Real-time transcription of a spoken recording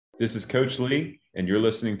This is Coach Lee, and you're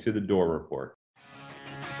listening to The Door Report.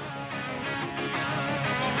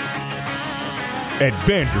 At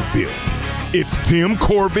Vanderbilt, it's Tim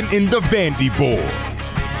Corbin and the Vandy Boys,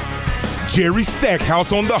 Jerry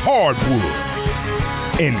Stackhouse on the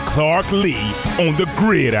hardwood, and Clark Lee on the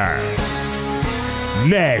gridiron.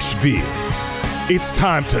 Nashville, it's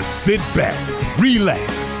time to sit back,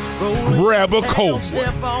 relax, grab a cold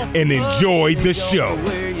one, and enjoy the show.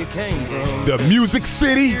 The Music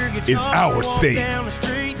City is our state,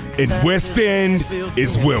 and West End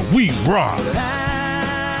is where we rock.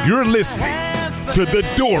 You're listening to The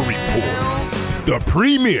Door Report, the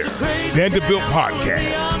premier Vanderbilt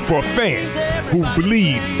podcast for fans who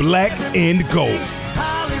bleed black and gold.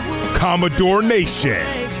 Commodore Nation,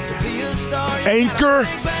 anchor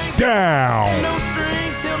down. No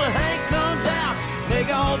strings till the Hank comes out.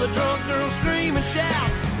 Make all the drunk girls scream and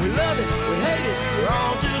shout. We love it, we hate it, we're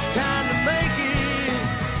all just trying to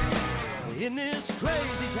make it in this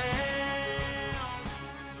crazy town.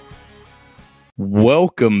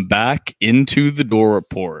 Welcome back into the Door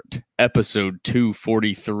Report, episode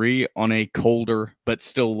 243 on a colder but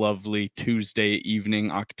still lovely Tuesday evening,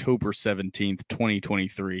 October 17th,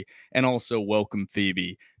 2023. And also welcome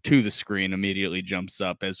Phoebe to the screen, immediately jumps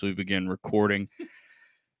up as we begin recording.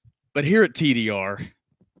 But here at TDR,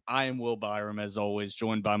 I am Will Byram, as always,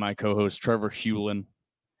 joined by my co-host Trevor Hewlin.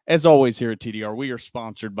 As always, here at TDR, we are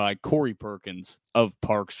sponsored by Corey Perkins of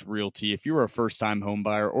Parks Realty. If you're a first-time home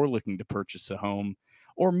buyer or looking to purchase a home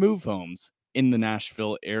or move homes in the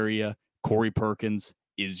Nashville area, Corey Perkins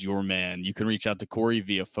is your man. You can reach out to Corey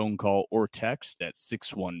via phone call or text at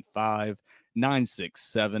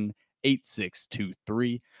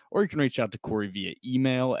 615-967-8623, or you can reach out to Corey via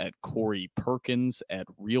email at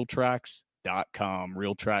coreyperkins@realtracs.com.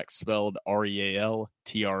 Realtracs spelled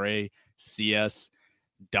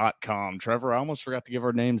REALTRACS.com. Trevor, I almost forgot to give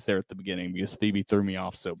our names there at the beginning because Phoebe threw me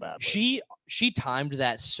off so badly. She timed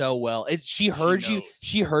that so well. She heard you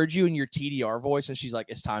in your TDR voice, and she's like,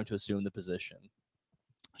 it's time to assume the position.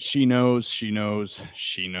 She knows.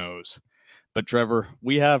 But Trevor,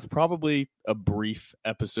 we have probably a brief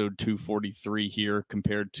episode 243 here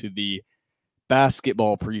compared to the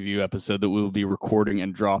basketball preview episode that we will be recording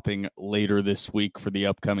and dropping later this week for the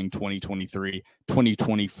upcoming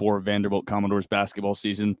 2023-2024 Vanderbilt Commodores basketball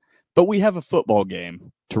season. But we have a football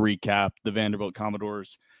game to recap. The Vanderbilt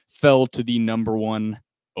Commodores fell to the number one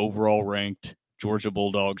overall ranked Georgia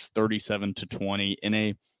Bulldogs 37-20 in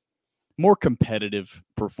a more competitive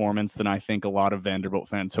performance than I think a lot of Vanderbilt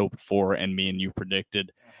fans hoped for, and me and you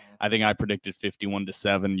predicted. I think I predicted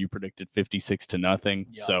 51-7. You predicted 56-0.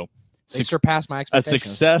 Yep. So they surpassed my expectations. A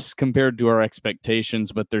success compared to our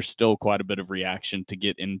expectations, but there's still quite a bit of reaction to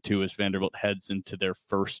get into as Vanderbilt heads into their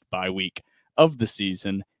first bye week of the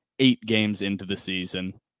season, 8 games into the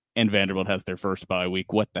season, and Vanderbilt has their first bye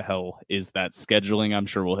week. What the hell is that scheduling? I'm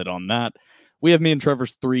sure we'll hit on that. We have me and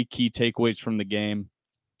Trevor's 3 key takeaways from the game.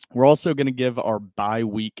 We're also going to give our bye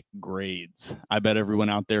week grades. I bet everyone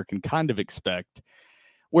out there can kind of expect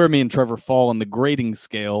where me and Trevor fall on the grading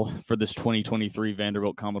scale for this 2023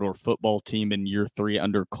 Vanderbilt Commodore football team in year 3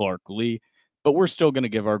 under Clark Lee. But we're still going to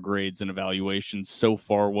give our grades and evaluations so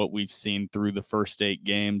far, what we've seen through the first 8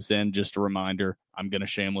 games. And just a reminder, I'm going to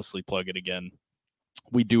shamelessly plug it again.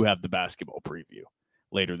 We do have the basketball preview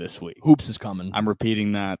later this week. Hoops is coming. I'm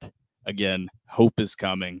repeating that again. Hope is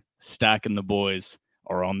coming. Stack and the boys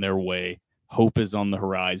are on their way. Hope is on the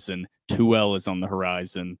horizon. 2L is on the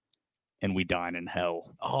horizon. And we dine in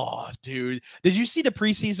hell. Oh, dude. Did you see the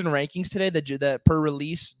preseason rankings today that per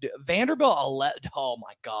release? Vanderbilt, oh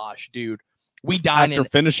my gosh, dude. We dine after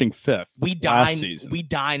finishing 5th last season. We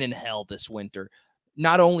dine in hell this winter.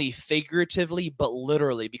 Not only figuratively, but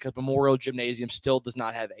literally, because Memorial Gymnasium still does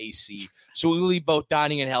not have AC. So we will be both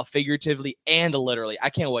dining in hell figuratively and literally. I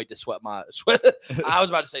can't wait to sweat. I was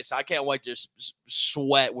about to say, so I can't wait to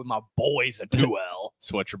sweat with my boys at 2L.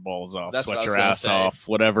 Sweat your balls off. That's sweat your ass off.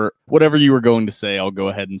 Whatever you were going to say, I'll go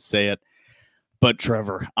ahead and say it. But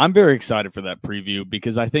Trevor, I'm very excited for that preview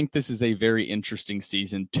because I think this is a very interesting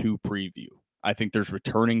season to preview. I think there's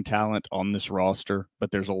returning talent on this roster,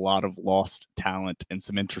 but there's a lot of lost talent and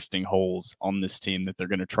some interesting holes on this team that they're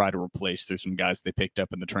going to try to replace through some guys they picked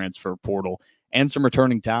up in the transfer portal and some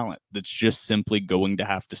returning talent that's just simply going to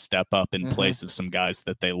have to step up in place of some guys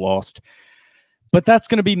that they lost. But that's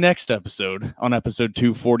going to be next episode, on episode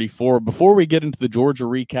 244. Before we get into the Georgia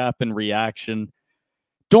recap and reaction,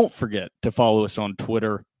 don't forget to follow us on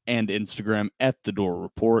Twitter and Instagram at The Door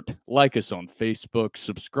Report. Like us on Facebook.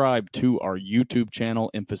 Subscribe to our YouTube channel.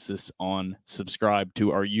 Emphasis on subscribe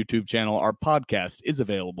to our YouTube channel. Our podcast is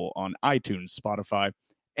available on iTunes, Spotify,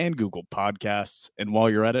 and Google Podcasts. And while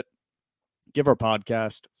you're at it, give our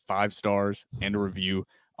podcast 5 stars and a review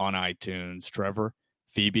on iTunes. Trevor,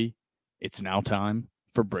 Phoebe, it's now time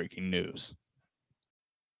for breaking news.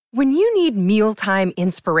 When you need mealtime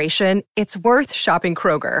inspiration, it's worth shopping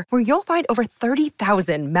Kroger, where you'll find over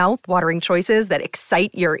 30,000 mouth-watering choices that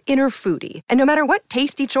excite your inner foodie. And no matter what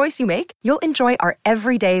tasty choice you make, you'll enjoy our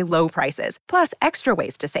everyday low prices, plus extra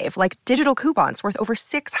ways to save, like digital coupons worth over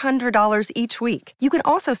 $600 each week. You can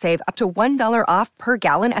also save up to $1 off per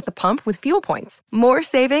gallon at the pump with fuel points. More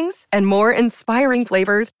savings and more inspiring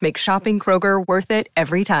flavors make shopping Kroger worth it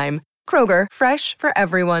every time. Kroger, fresh for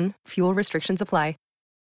everyone. Fuel restrictions apply.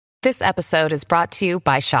 This episode is brought to you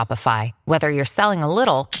by Shopify. Whether you're selling a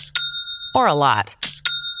little or a lot,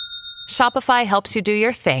 Shopify helps you do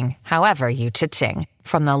your thing, however you cha-ching.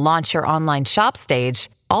 From the launch your online shop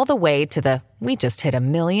stage, all the way to the we just hit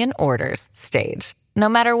 1 million orders stage. No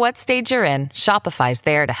matter what stage you're in, Shopify's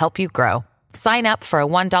there to help you grow. Sign up for a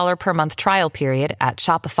 $1 per month trial period at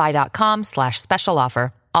shopify.com/special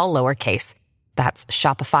offer, all lowercase. That's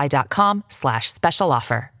shopify.com/special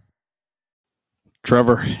offer.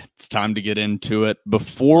 Trevor, it's time to get into it.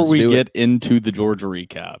 Before we get into the Georgia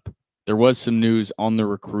recap, there was some news on the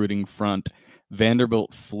recruiting front.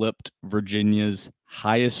 Vanderbilt flipped Virginia's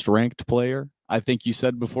highest ranked player. I think you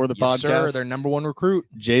said before the podcast. Sir, their number 1 recruit.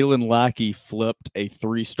 Jalen Lackey flipped a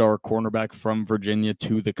 3-star cornerback from Virginia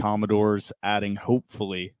to the Commodores, adding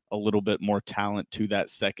hopefully a little bit more talent to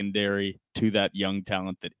that secondary, to that young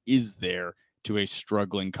talent that is there, to a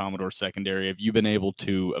struggling Commodore secondary. Have you been able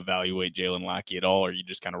to evaluate Jalen Lackey at all, or are you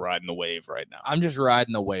just kind of riding the wave right now? I'm just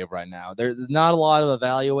riding the wave right now. There's not a lot of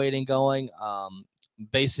evaluating going.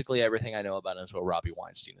 Basically, everything I know about him is what Robbie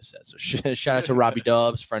Weinstein has said. So shout out to Robbie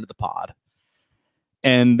Dubs, friend of the pod.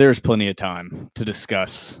 And there's plenty of time to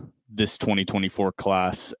discuss this 2024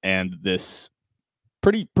 class and this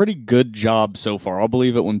pretty good job so far. I'll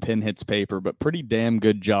believe it when pen hits paper, but pretty damn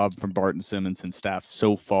good job from Barton Simmons and staff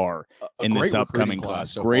so far in this upcoming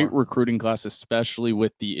class. Great recruiting class, especially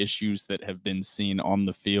with the issues that have been seen on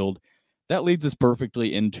the field. That leads us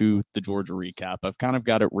perfectly into the Georgia recap. I've kind of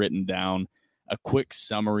got it written down, a quick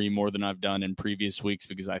summary more than I've done in previous weeks,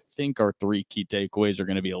 because I think our 3 key takeaways are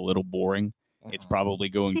going to be a little boring. It's probably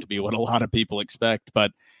going to be what a lot of people expect, but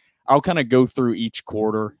I'll kind of go through each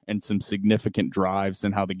quarter and some significant drives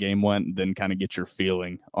and how the game went, and then kind of get your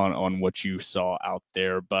feeling on what you saw out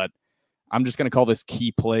there. But I'm just going to call this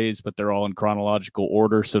key plays, but they're all in chronological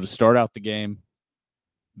order. So to start out the game,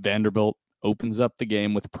 Vanderbilt opens up the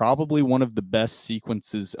game with probably one of the best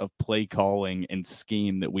sequences of play calling and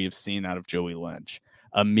scheme that we have seen out of Joey Lynch.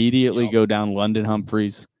 Immediately go down London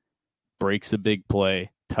Humphreys, breaks a big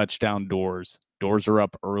play, touchdown doors. Doors are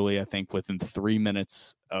up early, I think within 3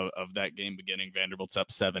 minutes of that game beginning. Vanderbilt's up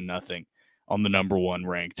 7-0 on the number 1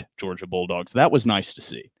 ranked Georgia Bulldogs. That was nice to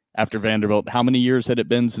see. After Vanderbilt, how many years had it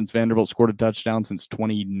been since Vanderbilt scored a touchdown? Since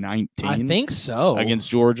 2019? I think so. Against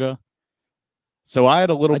Georgia. So I had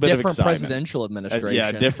a little bit of excitement. Different presidential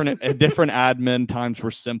administration. A different admin. Times were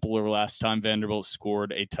simpler last time Vanderbilt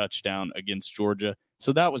scored a touchdown against Georgia.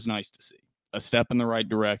 So that was nice to see. A step in the right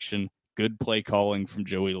direction. Good play calling from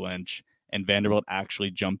Joey Lynch. And Vanderbilt actually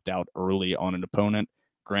jumped out early on an opponent.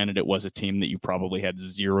 Granted, it was a team that you probably had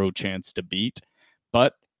 0 chance to beat.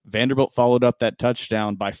 But Vanderbilt followed up that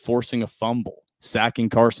touchdown by forcing a fumble, sacking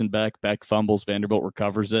Carson Beck. Beck fumbles, Vanderbilt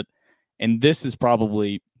recovers it. And this is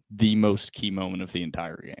probably the most key moment of the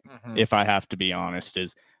entire game, if I have to be honest,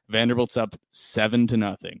 is Vanderbilt's up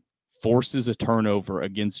 7-0, forces a turnover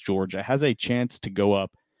against Georgia, has a chance to go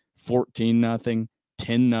up 14-0,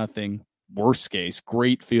 10-0, worst case,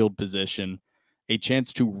 great field position, a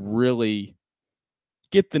chance to really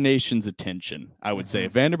get the nation's attention, I would say.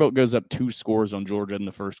 If Vanderbilt goes up 2 scores on Georgia in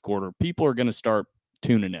the first quarter, people are going to start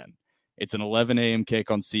tuning in. It's an 11 a.m.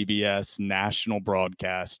 kick on CBS, national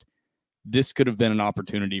broadcast. This could have been an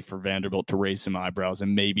opportunity for Vanderbilt to raise some eyebrows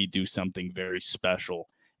and maybe do something very special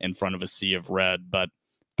in front of a sea of red. But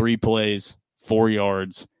 3 plays, 4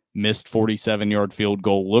 yards, missed 47-yard field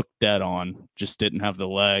goal, looked dead on, just didn't have the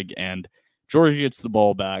leg, and Georgia gets the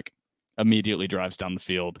ball back, immediately drives down the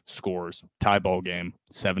field, scores, tie ball game,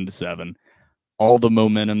 7-7. All the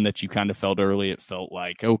momentum that you kind of felt early, it felt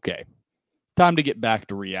like, okay, time to get back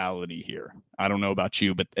to reality here. I don't know about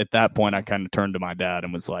you, but at that point, I kind of turned to my dad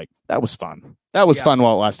and was like, that was fun. That was fun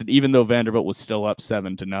while it lasted. Even though Vanderbilt was still up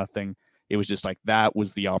 7-0, it was just like that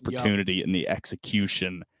was the opportunity and the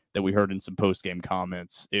execution that we heard in some post-game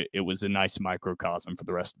comments. It was a nice microcosm for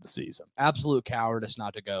the rest of the season. Absolute cowardice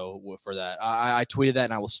not to go for that. I tweeted that,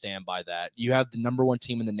 and I will stand by that. You have the number 1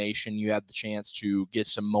 team in the nation. You have the chance to get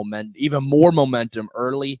some momentum, even more momentum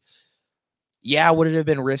early. Yeah, would it have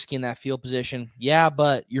been risky in that field position? Yeah,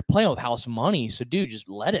 but you're playing with house money, so dude, just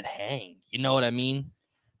let it hang. You know what I mean?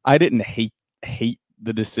 I didn't hate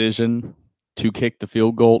the decision to kick the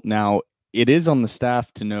field goal. Now, it is on the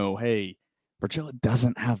staff to know, hey, Virginia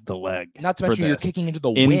doesn't have the leg. Not to for mention you're this. kicking into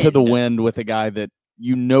the wind with a guy that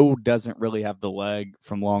doesn't really have the leg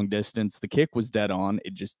from long distance. The kick was dead on.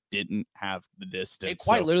 It just didn't have the distance. It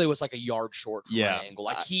quite literally was like a yard short from Yeah. my angle.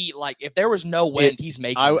 Like if there was no wind, he's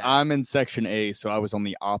making that. I'm in section A, so I was on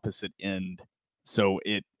the opposite end. So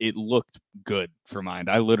it looked good for mine.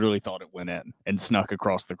 I literally thought it went in and snuck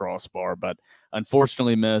across the crossbar, but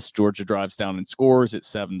unfortunately missed. Georgia drives down and scores at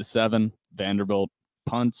 7-7. Vanderbilt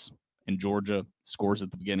punts, and Georgia scores at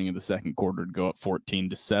the beginning of the second quarter to go up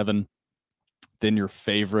 14-7. Then your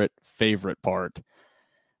favorite part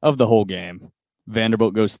of the whole game.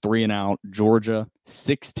 Vanderbilt goes 3 and out. Georgia,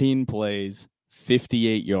 16 plays,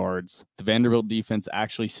 58 yards. The Vanderbilt defense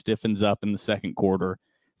actually stiffens up in the second quarter,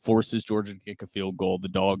 forces Georgia to kick a field goal. The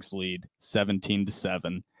Dogs lead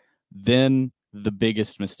 17-7. Then the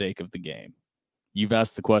biggest mistake of the game. You've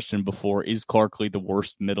asked the question before, is Clarkley the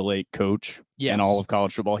worst middle eight coach in all of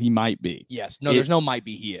college football? He might be. Yes. No, there's no might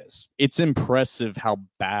be. He is. It's impressive how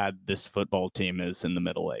bad this football team is in the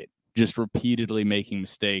middle eight. Just repeatedly making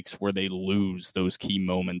mistakes where they lose those key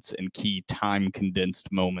moments and key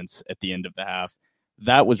time-condensed moments at the end of the half.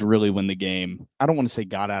 That was really when the game, I don't want to say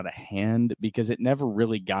got out of hand, because it never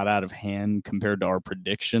really got out of hand compared to our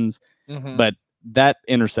predictions. Mm-hmm. But that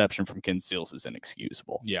interception from Ken Seals is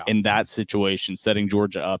inexcusable. Yeah. In that situation, setting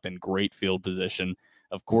Georgia up in great field position.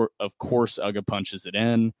 Of course, Uga punches it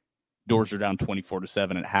in. Doors are down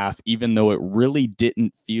 24-7 at half, even though it really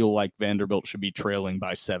didn't feel like Vanderbilt should be trailing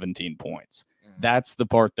by 17 points. That's the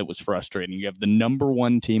part that was frustrating. You have the number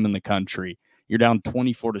one team in the country. You're down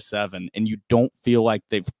 24-7, and you don't feel like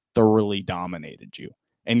they've thoroughly dominated you,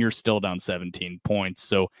 and you're still down 17 points.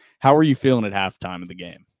 So how are you feeling at halftime of the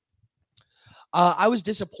game? I was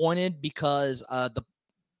disappointed because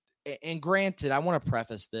and granted, I want to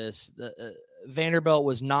preface this: Vanderbilt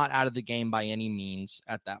was not out of the game by any means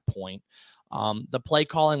at that point. The play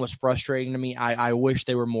calling was frustrating to me. I wish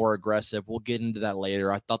they were more aggressive. We'll get into that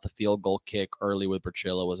later. I thought the field goal kick early with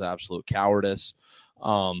Burchilla was absolute cowardice.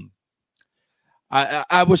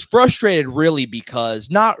 I was frustrated really because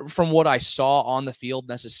not from what I saw on the field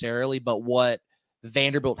necessarily, but what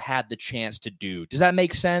Vanderbilt had the chance to do. Does that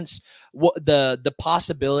make sense? What the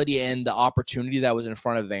possibility and the opportunity that was in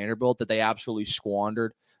front of Vanderbilt that they absolutely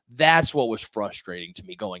squandered. That's what was frustrating to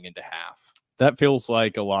me going into half. That feels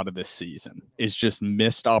like a lot of this season is just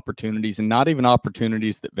missed opportunities, and not even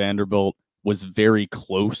opportunities that Vanderbilt was very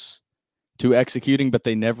close to executing, but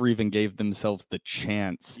they never even gave themselves the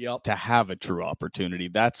chance to have a true opportunity.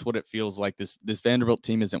 That's what it feels like. This Vanderbilt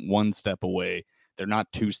team isn't one step away. They're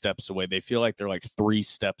not 2 steps away. They feel like they're like 3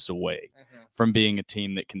 steps away from being a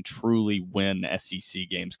team that can truly win SEC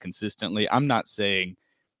games consistently. I'm not saying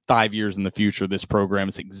 5 years in the future, this program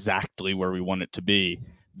is exactly where we want it to be,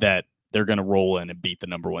 that they're going to roll in and beat the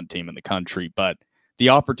number one team in the country. But the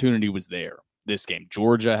opportunity was there this game.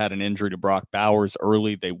 Georgia had an injury to Brock Bowers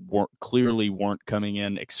early. They weren't coming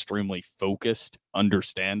in extremely focused,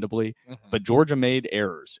 understandably. But Georgia made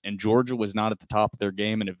errors, and Georgia was not at the top of their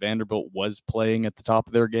game. And if Vanderbilt was playing at the top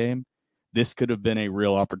of their game, this could have been a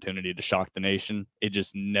real opportunity to shock the nation. It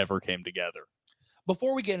just never came together.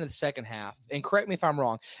 Before we get into the second half, and correct me if I'm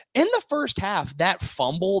wrong, in the first half, that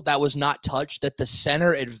fumble that was not touched, that the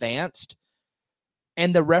center advanced,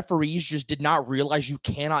 and the referees just did not realize you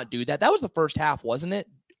cannot do that. That was the first half, wasn't it?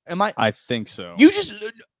 I think so. You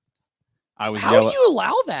just. How do you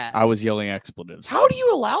allow that? I was yelling expletives. How do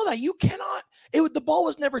you allow that? You cannot. The ball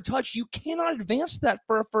was never touched. You cannot advance that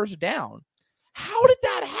for a first down. How did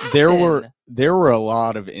that happen? There were a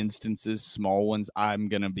lot of instances, small ones. I'm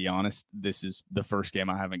going to be honest. This is the first game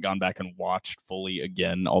I haven't gone back and watched fully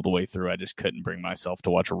again all the way through. I just couldn't bring myself to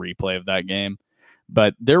watch a replay of that game.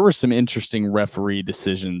 But there were some interesting referee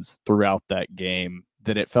decisions throughout that game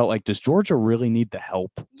that it felt like, does Georgia really need the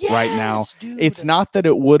help right now? Dude. It's not that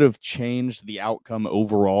it would have changed the outcome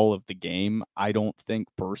overall of the game, I don't think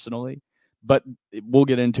personally. But we'll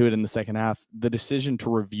get into it in the second half. The decision to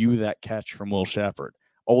review that catch from Will Shepherd.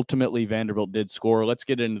 Ultimately, Vanderbilt did score. Let's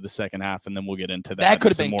get into the second half, and then we'll get into that. That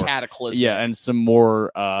could have been cataclysmic. Yeah, and some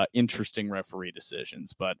more interesting referee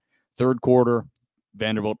decisions. But third quarter,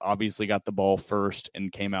 Vanderbilt obviously got the ball first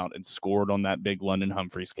and came out and scored on that big London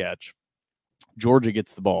Humphreys catch. Georgia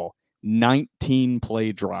gets the ball.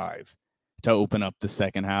 19-play drive to open up the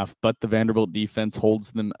second half, but the Vanderbilt defense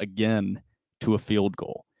holds them again to a field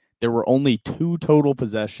goal. There were only 2 total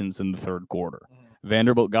possessions in the third quarter.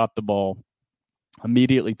 Vanderbilt got the ball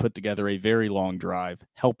immediately put together a very long drive,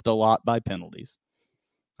 helped a lot by penalties.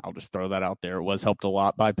 I'll just throw that out there. It was helped a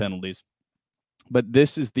lot by penalties. But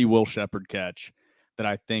this is the Will Shepherd catch that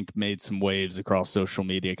I think made some waves across social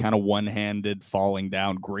media. Kind of one-handed, falling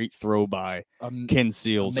down. Great throw by Ken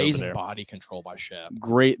Seals. Amazing body control by Shep.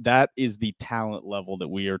 Great. That is the talent level that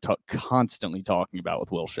we are constantly talking about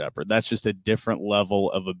with Will Shepherd. That's just a different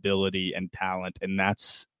level of ability and talent, and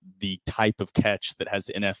that's the type of catch that has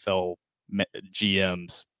NFL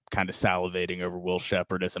GMs kind of salivating over Will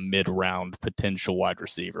Shepherd as a mid-round potential wide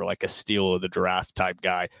receiver, like a steal of the draft type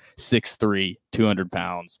guy, 6'3", 200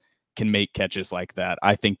 pounds, can make catches like that.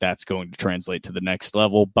 I think that's going to translate to the next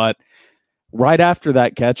level. But right after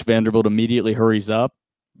that catch, Vanderbilt immediately hurries up,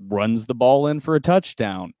 runs the ball in for a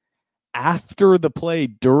touchdown. After the play,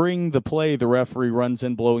 during the play, the referee runs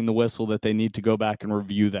in blowing the whistle that they need to go back and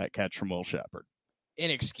review that catch from Will Shepherd.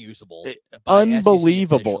 Inexcusable.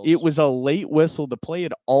 Unbelievable. It was a late whistle. The play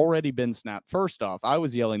had already been snapped. First off, I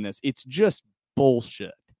was yelling this. It's just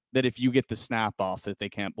bullshit that if you get the snap off that they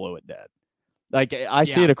can't blow it dead. Like, I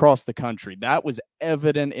see it across the country. That was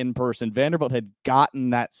evident in person. Vanderbilt had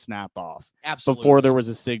gotten that snap off before there was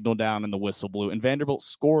a signal down and the whistle blew, and Vanderbilt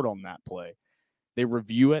scored on that play. They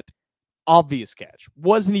review it. Obvious catch.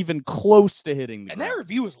 Wasn't even close to hitting the ground. That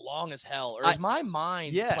review was long as hell. Or is my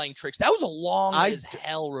mind playing tricks? That was a long as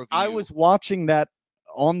hell review. I was watching that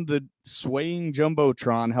on the swaying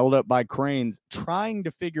Jumbotron held up by cranes, trying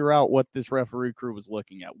to figure out what this referee crew was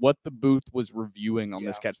looking at, what the booth was reviewing on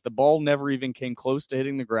this catch. The ball never even came close to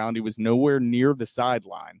hitting the ground. He was nowhere near the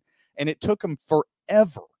sideline, and it took him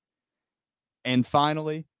forever. And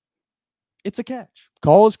finally, it's a catch.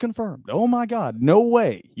 Call is confirmed. Oh, my God. No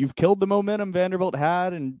way. You've killed the momentum Vanderbilt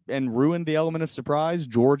had and ruined the element of surprise.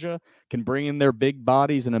 Georgia can bring in their big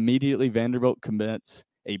bodies, and immediately Vanderbilt commits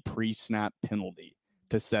a pre-snap penalty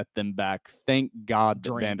to set them back. Thank God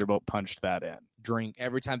that Vanderbilt punched that in. Drink.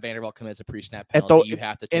 Every time Vanderbilt commits a pre-snap penalty, you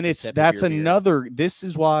have to take a sip of your beer. This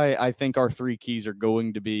is why I think our three keys are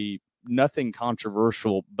going to be nothing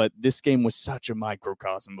controversial, but this game was such a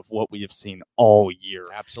microcosm of what we have seen all year.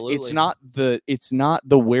 Absolutely. It's not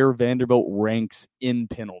the where Vanderbilt ranks in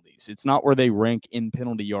penalties. It's not where they rank in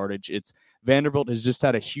penalty yardage. It's Vanderbilt has just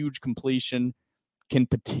had a huge completion, can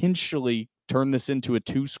potentially turn this into a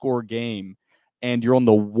 2-score game, and you're on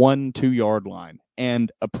the 1-2 yard line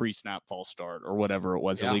and a pre-snap false start or whatever it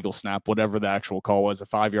was, illegal snap, whatever the actual call was, a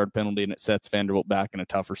 5-yard penalty, and it sets Vanderbilt back in a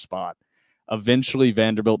tougher spot. Eventually,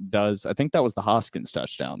 Vanderbilt does. I think that was the Hoskins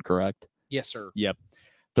touchdown, correct? Yes, sir. Yep.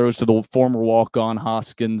 Throws to the former walk-on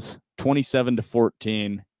Hoskins,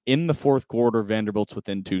 27-14. In the fourth quarter, Vanderbilt's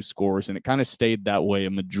within 2 scores, and it kind of stayed that way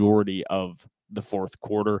a majority of the fourth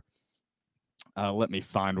quarter. Let me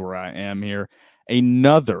find where I am here.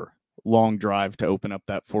 Another long drive to open up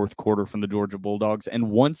that fourth quarter from the Georgia Bulldogs, and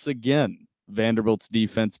once again, Vanderbilt's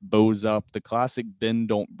defense bows up. The classic bend,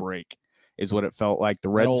 don't break is what it felt like. The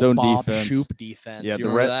red zone defense. Shoop defense. Yeah, you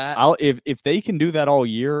remember that? If they can do that all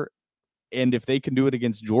year, and if they can do it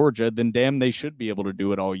against Georgia, then damn, they should be able to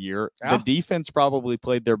do it all year. Yeah. The defense probably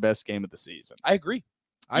played their best game of the season. I agree.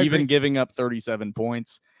 Even giving up 37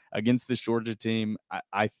 points against this Georgia team,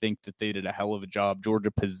 I think that they did a hell of a job. Georgia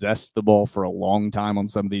possessed the ball for a long time on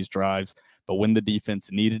some of these drives, but when the defense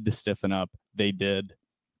needed to stiffen up, they did.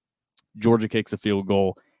 Georgia kicks a field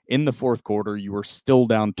goal. In the fourth quarter, you were still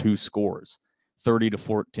down 2 scores,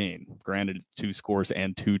 30-14. Granted, 2 scores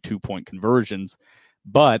and 2 2-point conversions,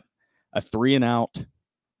 but a 3-and-out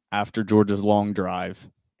after Georgia's long drive,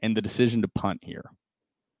 and the decision to punt here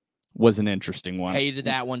was an interesting one. Hated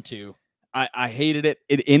that one too. I hated it.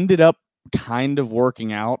 It ended up kind of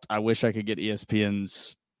working out. I wish I could get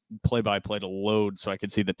ESPN's play-by-play to load so I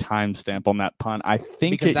could see the timestamp on that punt. I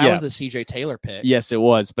think because that was the CJ Taylor pick. Yes, it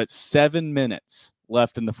was. But 7 minutes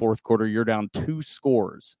left in the fourth quarter. You're down 2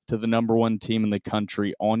 scores to the number 1 team in the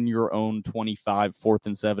country on your own 25, 4th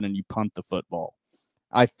and 7, and you punt the football.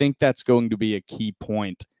 I think that's going to be a key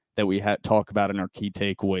point that we talk about in our key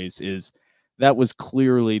takeaways is that was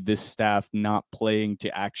clearly this staff not playing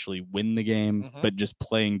to actually win the game, but just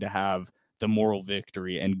playing to have the moral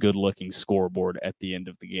victory and good-looking scoreboard at the end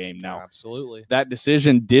of the game. Now, absolutely, that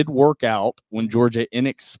decision did work out when Georgia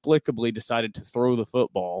inexplicably decided to throw the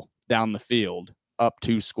football down the field, up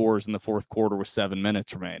 2 scores in the fourth quarter with 7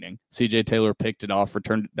 minutes remaining. CJ Taylor picked it off,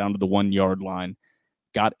 returned it down to the 1-yard line,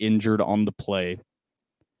 got injured on the play.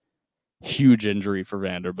 Huge injury for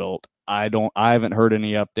Vanderbilt. I haven't heard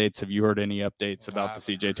any updates. Have you heard any updates about the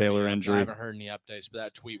CJ Taylor injury? I haven't heard any updates, but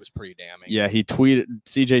that tweet was pretty damning. Yeah, he tweeted,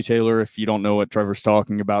 CJ Taylor, if you don't know what Trevor's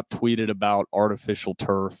talking about, tweeted about artificial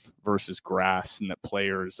turf versus grass, and that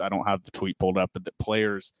players, I don't have the tweet pulled up, but that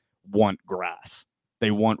players want grass.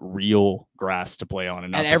 They want real grass to play on,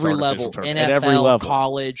 and not At this every artificial level, turf. NFL, At every level,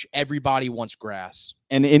 college, everybody wants grass.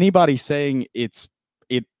 And anybody saying it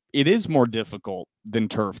is more difficult than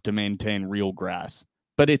turf to maintain real grass,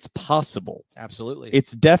 but it's possible. Absolutely.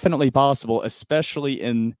 It's definitely possible, especially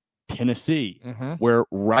in Tennessee, where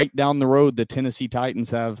right down the road, the Tennessee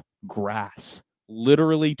Titans have grass.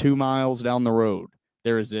 Literally 2 miles down the road,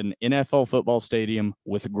 there is an NFL football stadium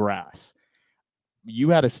with grass. You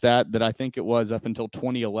had a stat that I think it was up until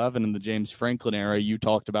 2011 in the James Franklin era. You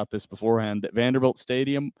talked about this beforehand, that Vanderbilt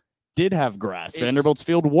Stadium did have grass. Vanderbilt's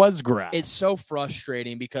field was grass. It's so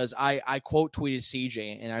frustrating because I quote tweeted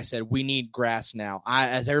CJ and I said, we need grass now.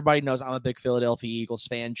 As everybody knows, I'm a big Philadelphia Eagles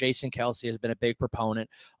fan. Jason Kelsey has been a big proponent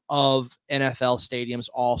of NFL stadiums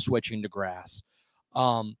all switching to grass.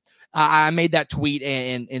 I made that tweet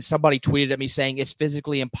and somebody tweeted at me saying it's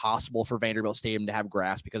physically impossible for Vanderbilt Stadium to have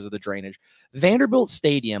grass because of the drainage. Vanderbilt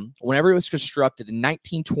Stadium, whenever it was constructed in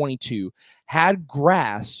 1922, had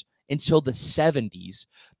grass until the 70s.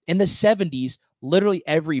 In the 70s, literally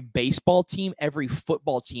every baseball team, every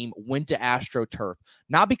football team went to AstroTurf.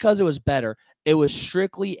 Not because it was better. It was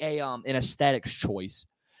strictly an aesthetics choice.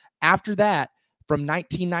 After that, from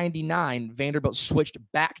 1999, Vanderbilt switched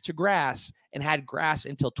back to grass and had grass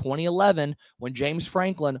until 2011 when James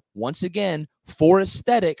Franklin, once again, for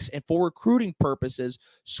aesthetics and for recruiting purposes,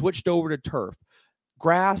 switched over to turf.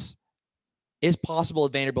 Grass is possible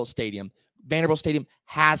at Vanderbilt Stadium. Vanderbilt Stadium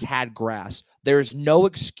has had grass. There is no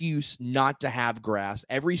excuse not to have grass.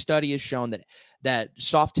 Every study has shown that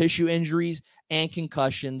soft tissue injuries and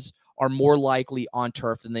concussions are more likely on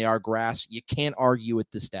turf than they are grass. You can't argue with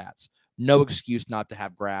the stats. No excuse not to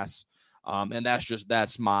have grass. And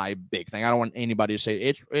that's my big thing. I don't want anybody to say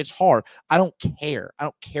it's hard. I don't care. I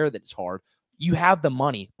don't care that it's hard. You have the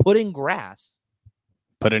money. Put in grass.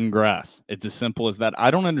 Put in grass. It's as simple as that. I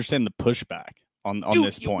don't understand the pushback on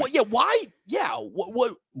this point. Why? Yeah.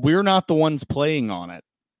 What? We're not the ones playing on it.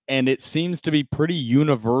 And it seems to be pretty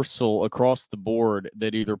universal across the board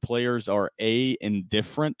that either players are A,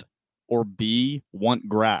 indifferent, or B, want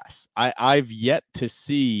grass. I've yet to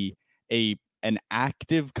see an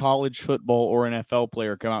active college football or NFL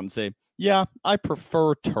player come out and say, yeah, I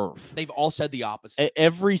prefer turf. They've all said the opposite.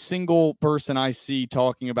 Every single person I see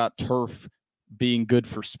talking about turf being good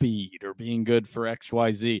for speed or being good for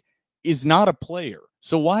XYZ is not a player.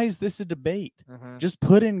 So why is this a debate? Just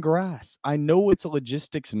put in grass. I know it's a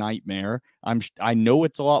logistics nightmare. I know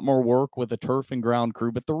it's a lot more work with a turf and ground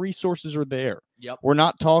crew, but the resources are there. Yep. We're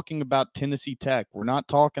not talking about Tennessee Tech. We're not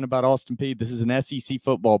talking about Austin Peay. This is an SEC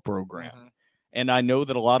football program. And I know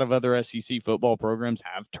that a lot of other SEC football programs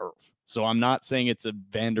have turf. So I'm not saying it's a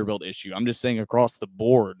Vanderbilt issue. I'm just saying across the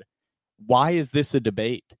board, why is this a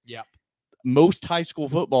debate? Yep. Most high school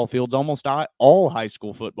football fields, almost all high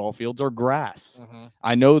school football fields are grass.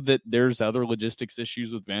 I know that there's other logistics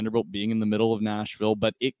issues with Vanderbilt being in the middle of Nashville,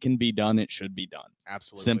 but it can be done. It should be done.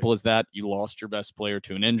 Absolutely. Simple as that. You lost your best player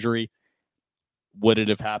to an injury. Would it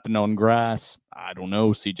have happened on grass? I don't know.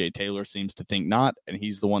 CJ Taylor seems to think not, and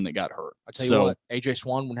he's the one that got hurt. I tell you what, AJ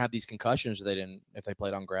Swan wouldn't have these concussions if they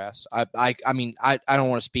played on grass. I mean, I don't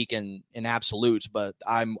want to speak in absolutes, but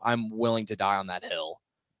I'm willing to die on that hill.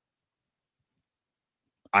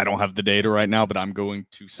 I don't have the data right now, but I'm going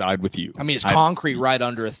to side with you. I mean, it's concrete right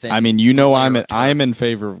under a thing. I mean, I'm in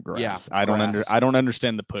favor of grass. Yeah, I don't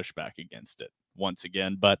understand the pushback against it once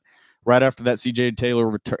again. But right after that CJ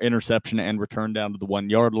Taylor interception and return down to the 1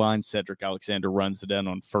 yard line, Cedric Alexander runs it in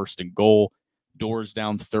on 1st and goal. Doors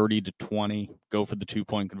down 30-20. Go for the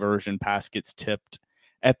 2-point conversion. Pass gets tipped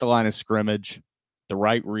at the line of scrimmage. The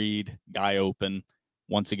right read, guy open.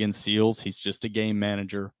 Once again, Seals. He's just a game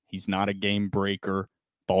manager. He's not a game breaker.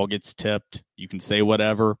 Ball gets tipped. You can say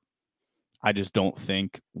whatever. I just don't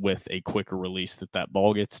think with a quicker release that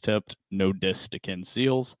ball gets tipped. No diss to Ken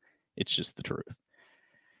Seals. It's just the truth.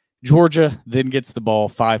 Georgia then gets the ball,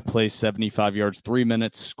 5 plays, 75 yards, 3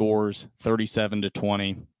 minutes, scores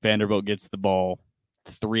 37-20. Vanderbilt gets the ball,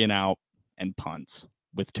 3 and out, and punts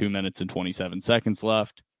with 2 minutes and 27 seconds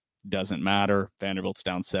left. Doesn't matter. Vanderbilt's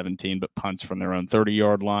down 17, but punts from their own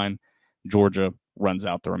 30-yard line. Georgia runs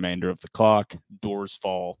out the remainder of the clock. Doors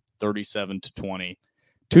fall 37-20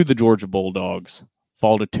 to the Georgia Bulldogs.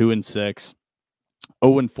 Fall to 2-6,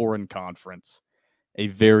 0-4 in conference. A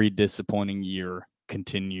very disappointing year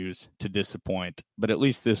continues to disappoint, but at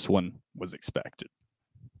least this one was expected.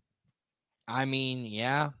 I mean,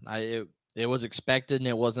 yeah, it was expected and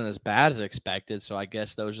it wasn't as bad as expected. So I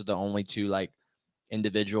guess those are the only two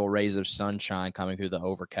individual rays of sunshine coming through the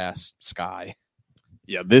overcast sky.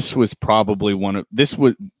 Yeah, this was probably this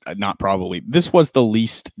was the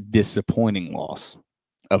least disappointing loss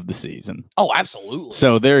of the season. Oh, absolutely.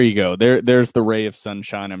 So there you go. There's the ray of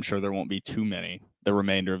sunshine. I'm sure there won't be too many the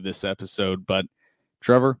remainder of this episode. But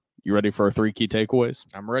Trevor, you ready for our 3 key takeaways?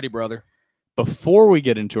 I'm ready, brother. Before we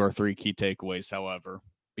get into our 3 key takeaways, however,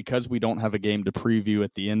 because we don't have a game to preview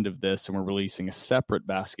at the end of this and we're releasing a separate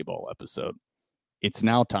basketball episode, it's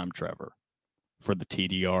now time, Trevor, for the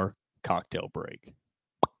TDR cocktail break.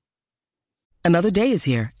 Another day is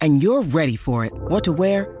here, and you're ready for it. What to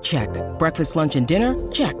wear? Check. Breakfast, lunch, and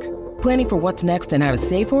dinner? Check. Planning for what's next and how to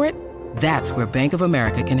save for it? That's where Bank of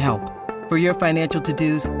America can help. For your financial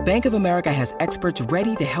to-dos, Bank of America has experts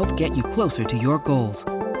ready to help get you closer to your goals.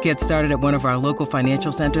 Get started at one of our local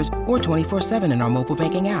financial centers or 24/7 in our mobile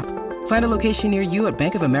banking app. Find a location near you at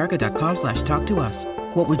bankofamerica.com/talktous.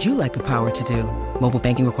 What would you like the power to do? Mobile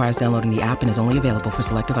banking requires downloading the app and is only available for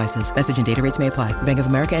select devices. Message and data rates may apply. Bank of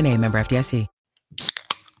America N.A., member FDIC.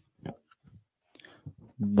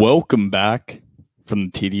 Welcome back from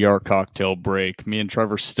the TDR cocktail break. Me and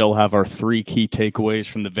Trevor still have our 3 key takeaways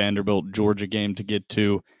from the Vanderbilt-Georgia game to get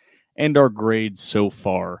to and our grades so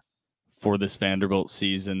far for this Vanderbilt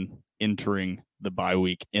season entering the bye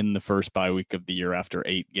week in the first bye week of the year after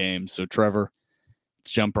 8 games. So, Trevor,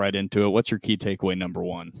 let's jump right into it. What's your key takeaway number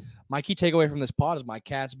 1? My key takeaway from this pod is my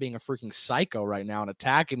cat's being a freaking psycho right now and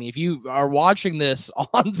attacking me. If you are watching this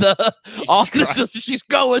she's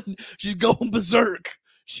going berserk.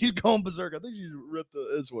 She's going berserk. I think she's ripped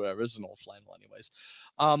it's whatever. It's an old flannel anyways.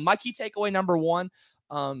 My key takeaway number 1,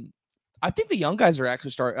 I think the young guys are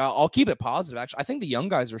actually starting. I'll keep it positive, actually. I think the young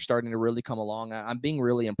guys are starting to really come along. I'm being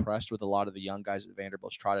really impressed with a lot of the young guys that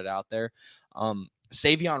Vanderbilt's trotted out there.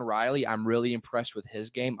 Savion Riley, I'm really impressed with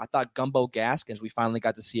his game. I thought Gumbo Gaskins, we finally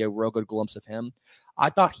got to see a real good glimpse of him. I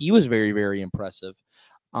thought he was very, very impressive.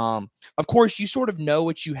 Of course, you sort of know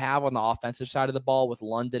what you have on the offensive side of the ball with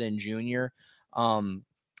London and Junior.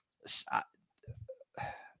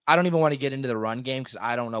 I don't even want to get into the run game because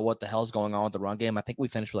I don't know what the hell's going on with the run game. I think we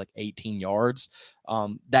finished with like 18 yards.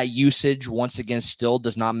 That usage, once again, still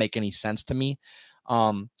does not make any sense to me.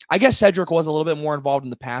 I guess Cedric was a little bit more involved in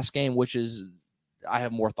the pass game, which is I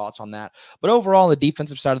have more thoughts on that. But overall, on the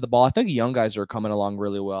defensive side of the ball, I think the young guys are coming along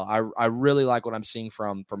really well. I really like what I'm seeing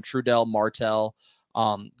from Trudell, Martell,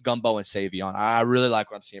 Gumbo, and Savion. I really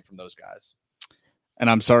like what I'm seeing from those guys. And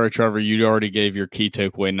I'm sorry, Trevor, you already gave your key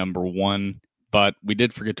takeaway number 1, but we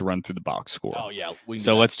did forget to run through the box score. Oh, yeah.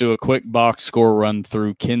 So let's do a quick box score run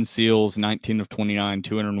through. Ken Seals, 19 of 29,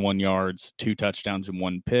 201 yards, 2 touchdowns, and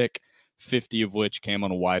 1 pick, 50 of which came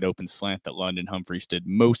on a wide open slant that London Humphreys did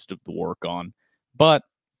most of the work on. But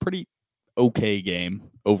pretty okay game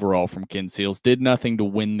overall from Ken Seals. Did nothing to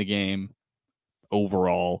win the game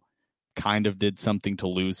overall. Kind of did something to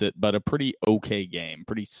lose it, but a pretty okay game,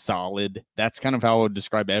 pretty solid. That's kind of how I would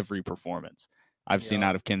describe every performance I've seen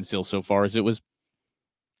out of Ken Seals so far. Is it was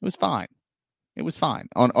fine. It was fine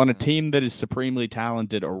on a team that is supremely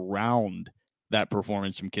talented around that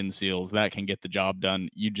performance from Ken Seals that can get the job done.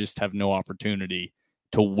 You just have no opportunity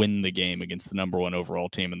to win the game against the number 1 overall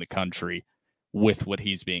team in the country with what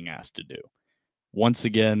he's being asked to do. Once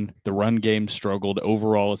again, the run game struggled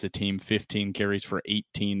overall as a team, 15 carries for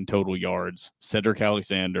 18 total yards. Cedric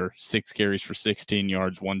Alexander, 6 carries for 16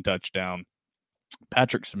 yards, 1 touchdown.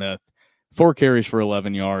 Patrick Smith, 4 carries for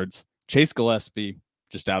 11 yards. Chase Gillespie,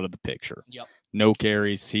 just out of the picture. Yep. No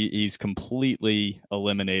carries. He's completely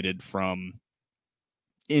eliminated from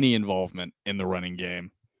any involvement in the running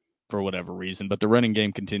game for whatever reason. But the running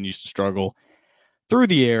game continues to struggle. Through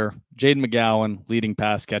the air, Jaden McGowan, leading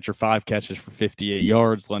pass catcher, 5 catches for 58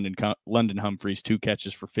 yards. London Humphreys, 2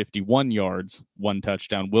 catches for 51 yards, 1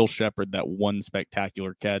 touchdown. Will Shepherd, that 1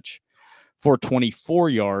 spectacular catch for 24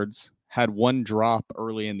 yards. Had 1 drop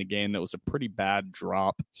early in the game that was a pretty bad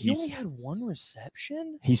drop. He only had 1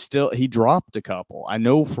 reception? He dropped a couple. I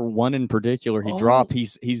know for 1 in particular he dropped.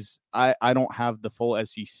 I don't have the full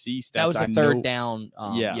SEC stats. That was the third down.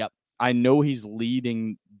 Yep. I know he's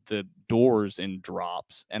leading the doors in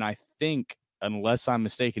drops, and I think, unless I'm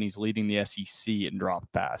mistaken, he's leading the SEC in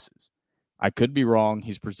drop passes. I could be wrong.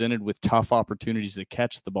 He's presented with tough opportunities to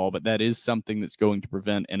catch the ball, but that is something that's going to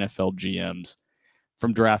prevent NFL GMs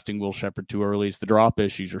from drafting Will Shepherd too early. As the drop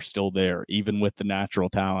issues are still there, even with the natural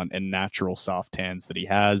talent and natural soft hands that he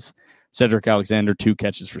has. Cedric Alexander, 2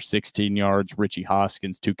 catches for 16 yards. Richie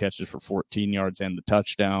Hoskins, 2 catches for 14 yards and the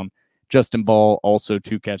touchdown. Justin Ball, also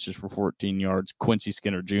 2 catches for 14 yards. Quincy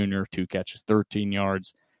Skinner Jr., 2 catches, 13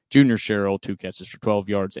 yards. Junior Sherrill, 2 catches for 12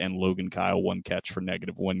 yards. And Logan Kyle, 1 catch for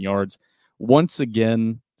 -1 yards. Once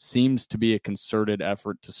again, seems to be a concerted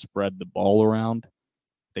effort to spread the ball around.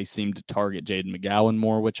 They seem to target Jaden McGowan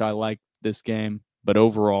more, which I like this game. But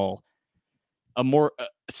overall,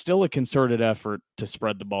 still a concerted effort to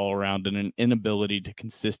spread the ball around and an inability to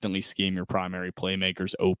consistently scheme your primary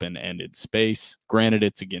playmakers open and in space. Granted,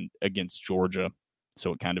 it's against Georgia,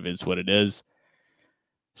 so it kind of is what it is.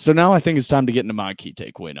 So now I think it's time to get into my key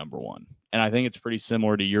takeaway number one. And I think it's pretty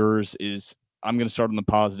similar to yours. Is I'm going to start on the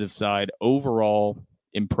positive side. Overall,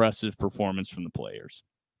 impressive performance from the players.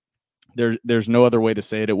 There's no other way to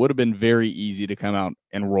say it. It would have been very easy to come out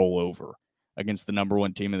and roll over against the number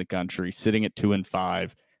one team in the country, sitting at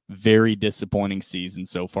 2-5. Very disappointing season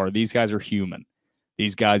so far. These guys are human.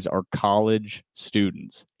 These guys are college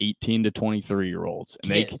students, 18 to 23-year-olds.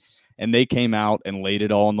 And they came out and laid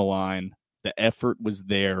it all on the line. The effort was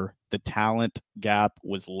there. The talent gap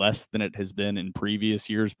was less than it has been in previous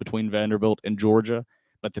years between Vanderbilt and Georgia,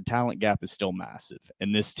 but the talent gap is still massive.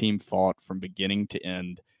 And this team fought from beginning to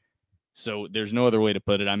end. So there's no other way to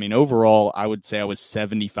put it. I mean, overall, I would say I was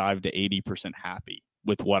 75 to 80% happy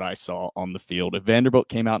with what I saw on the field. If Vanderbilt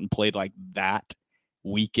came out and played like that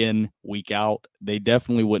week in, week out, they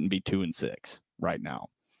definitely wouldn't be 2-6 right now.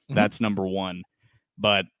 Mm-hmm. That's number one.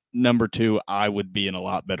 But number two, I would be in a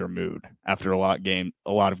lot better mood after a lot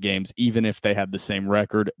of games, even if they had the same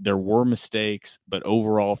record. There were mistakes, but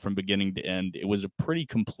overall, from beginning to end, it was a pretty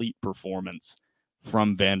complete performance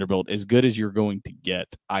from Vanderbilt, as good as you're going to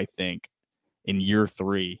get, I think, in year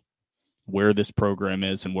three, where this program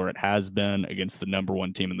is and where it has been against the number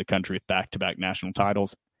one team in the country with back-to-back national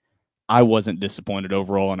titles. I wasn't disappointed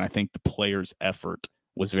overall, and I think the players' effort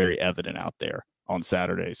was very evident out there on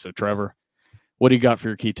Saturday. So, Trevor, what do you got for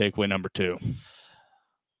your key takeaway number two?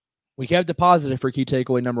 We kept it positive for key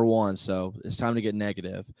takeaway number one, so it's time to get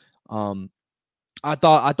negative. I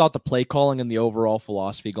thought the play calling and the overall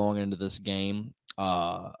philosophy going into this game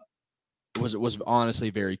was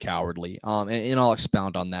honestly very cowardly. And I'll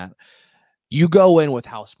expound on that. You go in with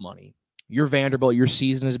house money. You're Vanderbilt. Your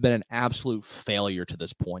season has been an absolute failure to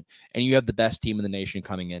this point, and you have the best team in the nation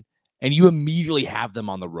coming in, and you immediately have them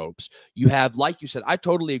on the ropes. You have, like you said, I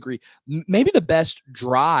totally agree, maybe the best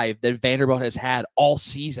drive that Vanderbilt has had all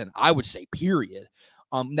season, I would say, period.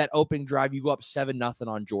 That opening drive, you go up 7-0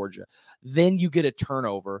 on Georgia. Then you get a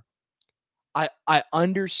turnover. I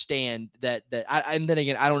understand that and then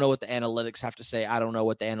again, I don't know what the analytics have to say. I don't know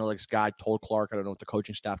what the analytics guy told Clark. I don't know what the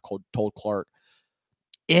coaching staff told Clark.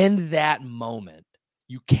 In that moment,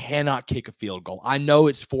 you cannot kick a field goal. I know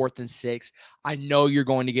it's 4th and 6. I know you're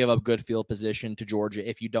going to give up good field position to Georgia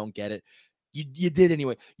if you don't get it. You did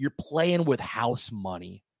anyway. You're playing with house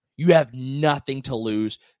money. You have nothing to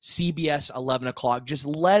lose. CBS 11 o'clock. Just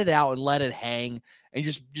let it out and let it hang, and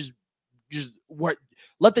just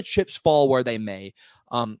let the chips fall where they may.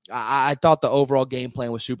 I thought the overall game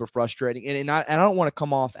plan was super frustrating, and I don't want to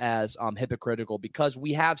come off as hypocritical, because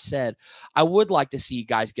we have said I would like to see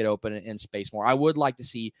guys get open in space more. I would like to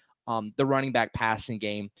see the running back passing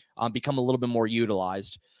game become a little bit more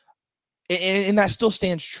utilized, and that still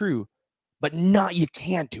stands true. But you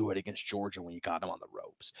can't do it against Georgia when you got them on the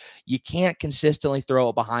ropes. You can't consistently throw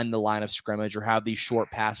it behind the line of scrimmage or have these short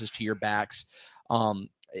passes to your backs.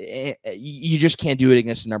 You just can't do it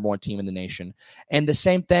against the number one team in the nation. And the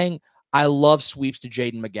same thing, I love sweeps to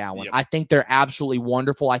Jaden McGowan. Yep. I think they're absolutely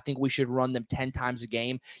wonderful. I think we should run them 10 times a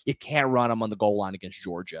game. You can't run them on the goal line against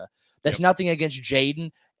Georgia. That's nothing against Jaden,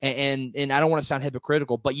 and I don't want to sound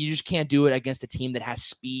hypocritical, but you just can't do it against a team that has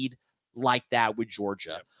speed like that with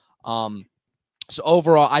Georgia. So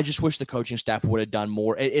overall, I just wish the coaching staff would have done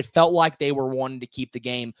more. It felt like they were wanting to keep the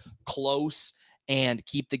game close and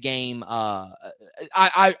keep the game.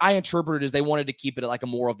 I interpret it as they wanted to keep it like a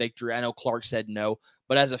moral victory. I know Clark said no,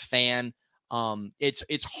 but as a fan,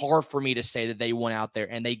 it's hard for me to say that they went out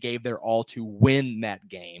there and they gave their all to win that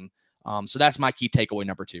game. So that's my key takeaway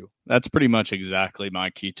number two. That's pretty much exactly my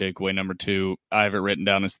key takeaway number two. I have it written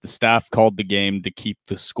down as the staff called the game to keep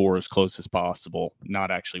the score as close as possible,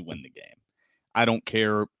 not actually win the game. I don't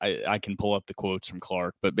care. I can pull up the quotes from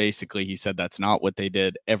Clark, but basically he said that's not what they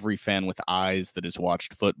did. Every fan with eyes that has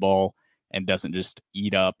watched football and doesn't just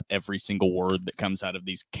eat up every single word that comes out of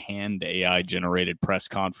these canned AI-generated press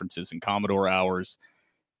conferences and Commodore hours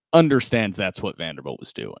understands that's what Vanderbilt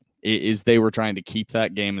was doing. Is they were trying to keep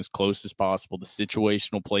that game as close as possible. The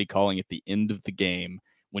situational play calling at the end of the game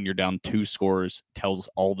when you're down 2 scores tells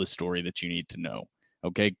all the story that you need to know.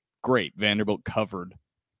 Okay, great. Vanderbilt covered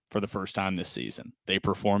for the first time this season. They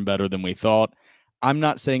performed better than we thought. I'm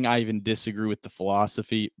not saying I even disagree with the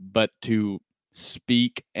philosophy, but to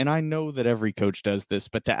speak, and I know that every coach does this,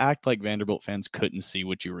 but to act like Vanderbilt fans couldn't see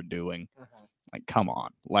what you were doing, like, come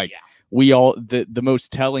on. Like, we all, the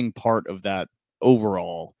most telling part of that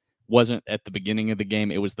overall wasn't at the beginning of the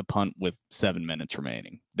game. It was the punt with 7 minutes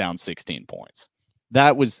remaining, down 16 points.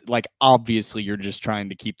 that was like, obviously you're just trying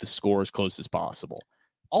to keep the score as close as possible.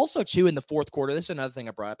 Also, too, in the fourth quarter, this is another thing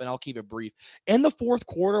I brought up, and I'll keep it brief. In the fourth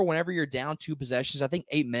quarter, whenever you're down 2 possessions, I think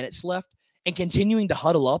 8 minutes left, and continuing to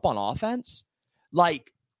huddle up on offense,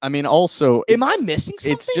 like, I mean, also, am I missing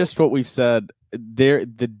something? it's just what we've said. The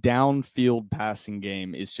downfield passing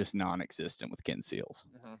game is just non-existent with Ken Seals.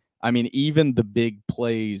 Mhm. I mean, even the big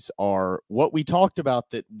plays are what we talked about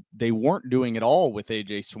that they weren't doing at all with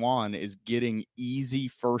AJ Swan, is getting easy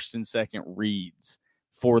first and second reads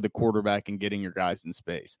for the quarterback and getting your guys in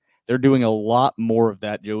space. They're doing a lot more of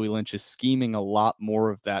that. Joey Lynch is scheming a lot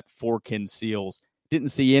more of that for Ken Seals. Didn't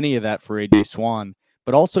see any of that for AJ Swan,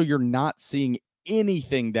 but also you're not seeing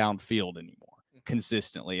anything downfield anymore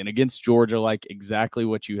consistently. And against Georgia, like exactly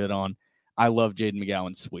what you hit on, I love Jaden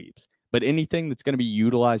McGowan's sweeps. But anything that's going to be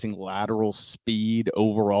utilizing lateral speed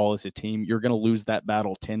overall as a team, you're going to lose that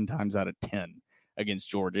battle 10 times out of 10 against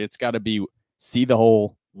Georgia. It's got to be see the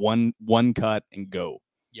hole, one cut, and go.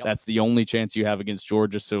 Yep. That's the only chance you have against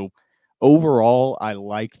Georgia. So overall, I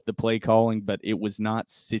liked the play calling, but it was not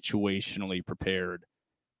situationally prepared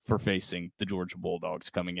for facing the Georgia Bulldogs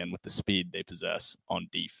coming in with the speed they possess on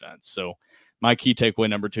defense. So my key takeaway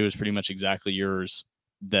number 2 is pretty much exactly yours,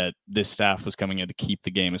 that this staff was coming in to keep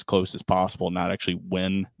the game as close as possible, not actually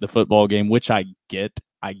win the football game, which I get.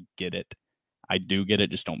 I get it. I do get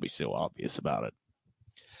it. Just don't be so obvious about it.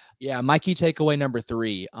 Yeah, my key takeaway number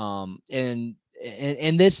 3. And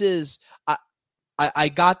this is I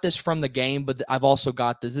got this from the game, but I've also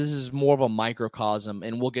got this. This is more of a microcosm,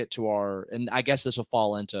 and we'll get to and I guess this will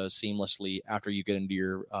fall into seamlessly after you get into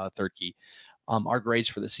your third key, our grades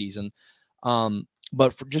for the season.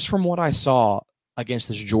 But just from what I saw against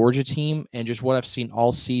this Georgia team and just what I've seen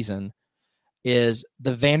all season, is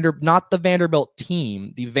not the Vanderbilt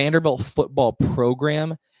team, the Vanderbilt football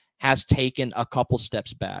program has taken a couple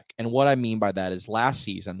steps back. And what I mean by that is last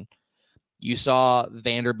season, you saw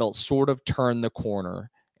Vanderbilt sort of turn the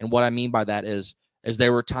corner. And what I mean by that is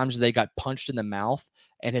there were times they got punched in the mouth,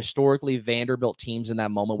 and historically Vanderbilt teams in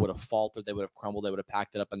that moment would have faltered. They would have crumbled. They would have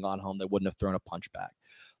packed it up and gone home. They wouldn't have thrown a punch back.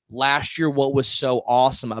 Last year, what was so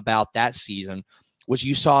awesome about that season was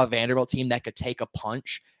you saw a Vanderbilt team that could take a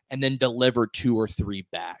punch and then deliver 2 or 3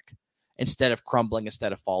 back instead of crumbling,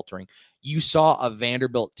 instead of faltering. You saw a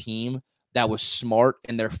Vanderbilt team that was smart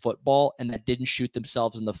in their football and that didn't shoot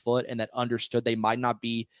themselves in the foot and that understood they might not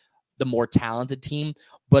be the more talented team,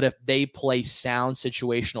 but if they play sound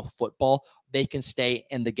situational football, they can stay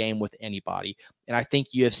in the game with anybody. And I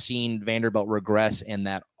think you have seen Vanderbilt regress in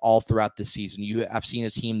that all throughout this season. I've seen a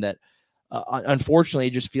team that unfortunately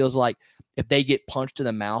it just feels like if they get punched in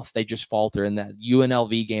the mouth, they just falter. And that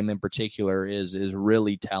UNLV game in particular is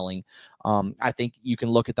really telling. I think you can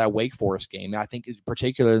look at that Wake Forest game. I think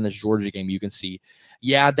particularly in this Georgia game, you can see,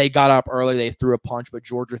 yeah, they got up early, they threw a punch, but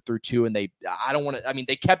Georgia threw 2, and they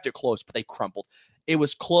kept it close, but they crumbled. It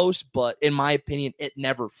was close, but in my opinion, it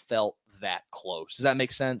never felt that close. Does that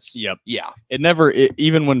make sense? Yep. Yeah.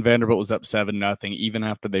 Even when Vanderbilt was up 7-0, even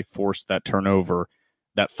after they forced that turnover,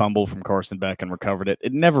 that fumble from Carson Beck and recovered it,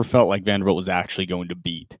 it never felt like Vanderbilt was actually going to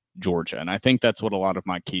beat Georgia. And I think that's what a lot of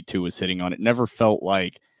my key 2 is hitting on. It never felt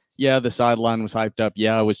like, yeah, the sideline was hyped up.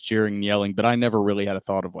 Yeah, I was cheering and yelling, but I never really had a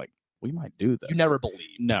thought of like, we might do this. You never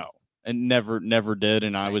believed. No, and never did.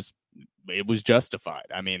 And Same. it was justified.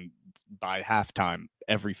 I mean, by halftime,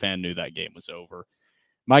 every fan knew that game was over.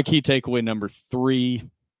 My key takeaway number 3,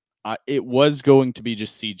 it was going to be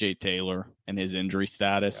just CJ Taylor and his injury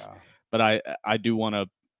status. Yeah. But I do want to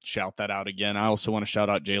shout that out again. I also want to shout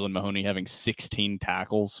out Jalen Mahoney having 16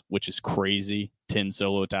 tackles, which is crazy. 10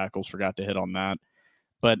 solo tackles, forgot to hit on that.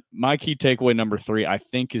 But my key takeaway number 3, I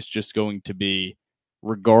think, is just going to be,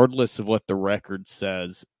 regardless of what the record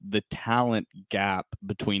says, the talent gap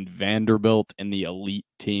between Vanderbilt and the elite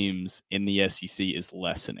teams in the SEC is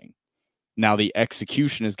lessening. Now, the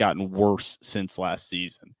execution has gotten worse since last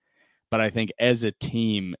season. But I think as a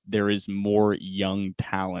team, there is more young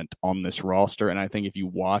talent on this roster. And I think if you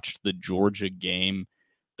watched the Georgia game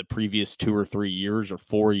the previous 2 or 3 years or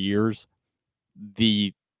 4 years,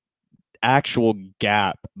 the actual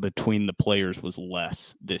gap between the players was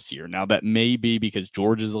less this year. Now, that may be because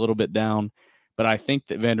Georgia's a little bit down, but I think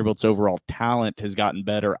that Vanderbilt's overall talent has gotten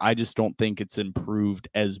better. I just don't think it's improved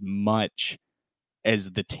as much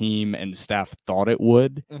as the team and staff thought it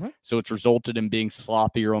would. Mm-hmm. So it's resulted in being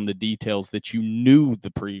sloppier on the details that you knew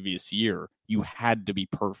the previous year. You had to be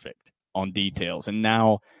perfect on details. And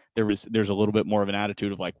now there's a little bit more of an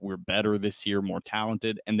attitude of like, we're better this year, more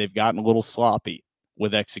talented, and they've gotten a little sloppy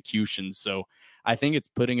with execution. So I think it's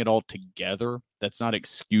putting it all together. That's not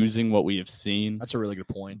excusing what we have seen. That's a really good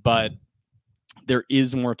point. But there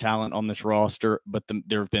is more talent on this roster, but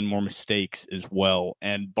there have been more mistakes as well.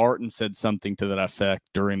 And Barton said something to that effect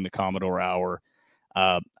during the Commodore Hour.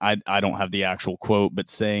 I don't have the actual quote, but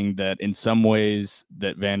saying that in some ways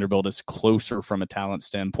that Vanderbilt is closer from a talent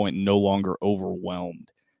standpoint, no longer overwhelmed.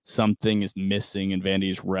 Something is missing, and Vandy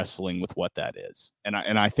is wrestling with what that is. And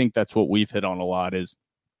I think that's what we've hit on a lot is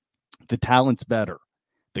the talent's better.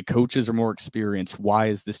 The coaches are more experienced. Why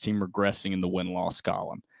is this team regressing in the win-loss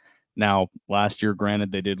column? Now, last year,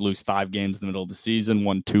 granted, they did lose 5 games in the middle of the season,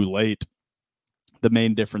 won 2 late. The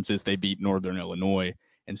main difference is they beat Northern Illinois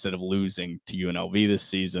instead of losing to UNLV this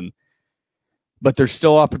season. But there's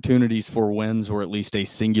still opportunities for wins, or at least a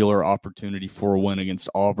singular opportunity for a win against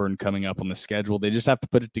Auburn coming up on the schedule. They just have to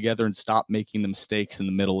put it together and stop making the mistakes in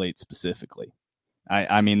the middle 8 specifically.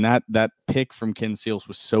 I mean, that pick from Ken Seals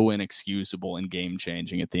was so inexcusable and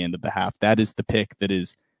game-changing at the end of the half. That is the pick that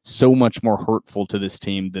is so much more hurtful to this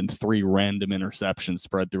team than 3 random interceptions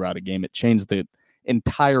spread throughout a game. It changed the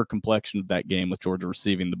entire complexion of that game with Georgia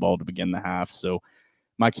receiving the ball to begin the half. So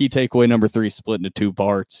my key takeaway number 3, split into 2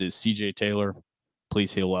 parts, is CJ Taylor,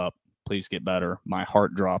 please heal up. Please get better. My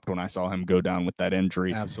heart dropped when I saw him go down with that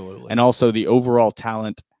injury. Absolutely. And also the overall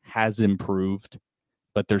talent has improved,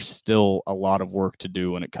 but there's still a lot of work to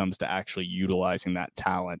do when it comes to actually utilizing that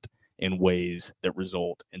talent in ways that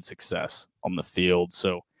result in success on the field.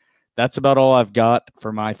 So that's about all I've got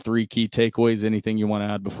for my 3 key takeaways. Anything you want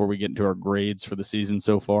to add before we get into our grades for the season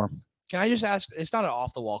so far? Can I just ask, it's not an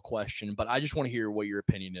off-the-wall question, but I just want to hear what your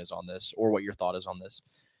opinion is on this, or what your thought is on this.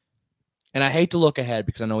 And I hate to look ahead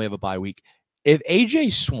because I know we have a bye week. If A.J.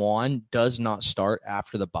 Swan does not start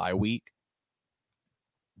after the bye week,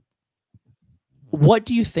 what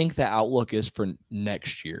do you think the outlook is for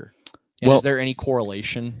next year? And Well, is there any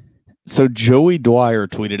correlation? So Joey Dwyer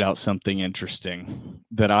tweeted out something interesting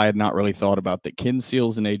that I had not really thought about, that Ken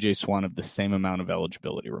Seals and A.J. Swan have the same amount of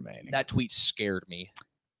eligibility remaining. That tweet scared me.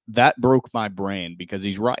 That broke my brain because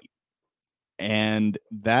he's right. And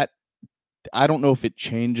that, I don't know if it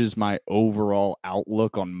changes my overall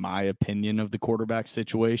outlook on my opinion of the quarterback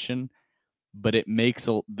situation, but it makes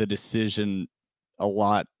the decision a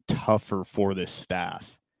lot tougher for this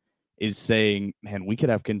staff, is saying, man, we could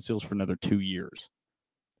have Ken Seals for another 2 years.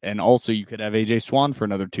 And also you could have A.J. Swan for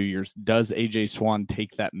another 2 years. Does A.J. Swan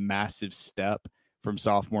take that massive step from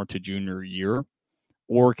sophomore to junior year?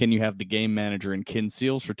 Or can you have the game manager in Ken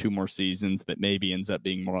Seals for 2 more seasons that maybe ends up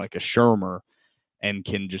being more like a Shermer and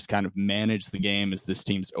can just kind of manage the game as this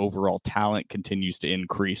team's overall talent continues to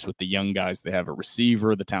increase with the young guys they have at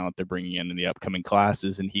receiver, the talent they're bringing in the upcoming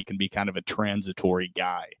classes, and he can be kind of a transitory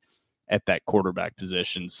guy at that quarterback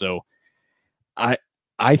position. So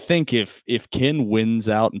I think if Ken wins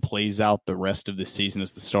out and plays out the rest of the season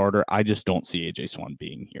as the starter, I just don't see A.J. Swan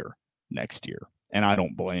being here next year, and I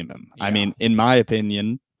don't blame him. Yeah. I mean, in my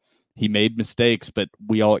opinion, he made mistakes, but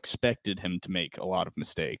we all expected him to make a lot of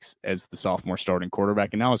mistakes as the sophomore starting quarterback,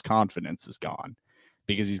 and now his confidence is gone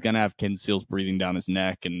because he's going to have Ken Seals breathing down his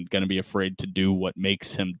neck and going to be afraid to do what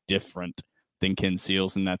makes him different than Ken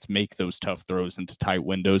Seals, and that's make those tough throws into tight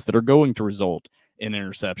windows that are going to result in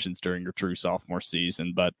interceptions during your true sophomore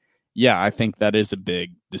season. But yeah, I think that is a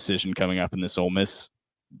big decision coming up in this Ole Miss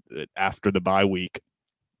after the bye week.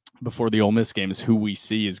 Before the Ole Miss game, is who we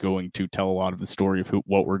see is going to tell a lot of the story of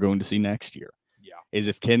what we're going to see next year. Yeah. Is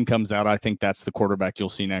if Ken comes out, I think that's the quarterback you'll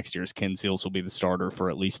see next year. Is Ken Seals will be the starter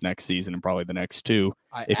for at least next season and probably the next 2.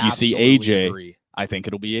 If you see AJ, agree. I think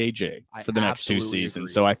it'll be AJ for the next 2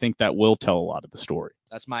 seasons. Agree. So I think that will tell a lot of the story.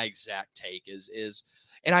 That's my exact take is,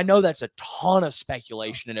 and I know that's a ton of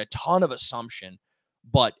speculation and a ton of assumption,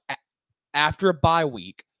 but after a bye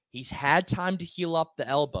week, he's had time to heal up the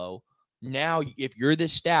elbow. Now, if you're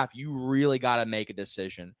this staff, you really got to make a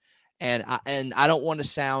decision. And I don't want to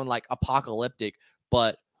sound like apocalyptic,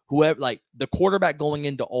 but whoever, like the quarterback going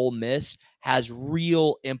into Ole Miss has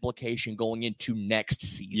real implication going into next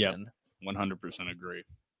season. Yep, 100% agree.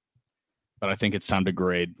 But I think it's time to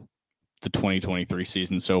grade the 2023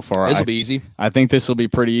 season so far. This will be easy. I think this will be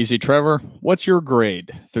pretty easy. Trevor, what's your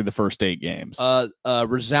grade through the first 8 games?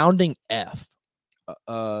 Resounding F.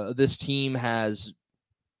 This team has,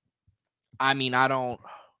 I mean, I don't,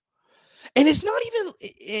 and it's not even,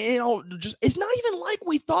 it's not even like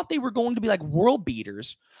we thought they were going to be like world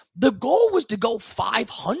beaters. The goal was to go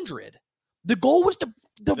 500. The goal was to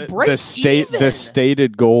break even. The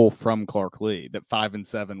stated goal from Clark Lee that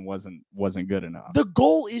 5-7 wasn't good enough. The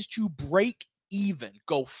goal is to break even,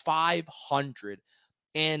 go 500,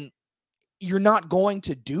 and you're not going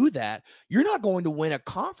to do that. You're not going to win a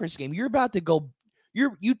conference game. You're about to go.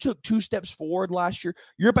 You took 2 steps forward last year.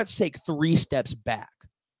 You're about to take 3 steps back.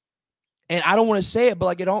 And I don't want to say it, but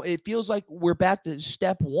like it feels like we're back to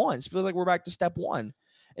step one. It feels like we're back to step one.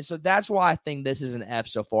 And so that's why I think this is an F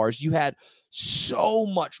so far, is you had so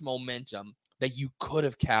much momentum that you could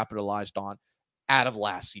have capitalized on out of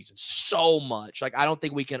last season. So much. Like, I don't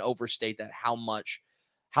think we can overstate that, how much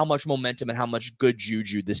momentum and how much good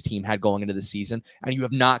juju this team had going into the season. And you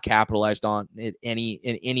have not capitalized on it in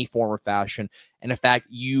any form or fashion. And in fact,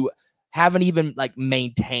 you haven't even like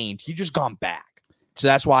maintained. You've just gone back. So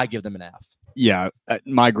that's why I give them an F. Yeah,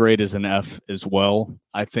 my grade is an F as well.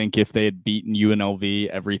 I think if they had beaten UNLV,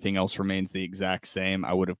 everything else remains the exact same.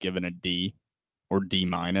 I would have given a D or D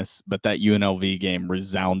minus, but that UNLV game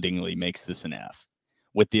resoundingly makes this an F.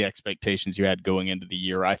 With the expectations you had going into the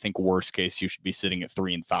year, I think worst case you should be sitting at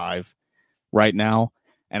 3-5 right now.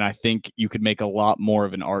 And I think you could make a lot more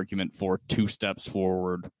of an argument for 2 steps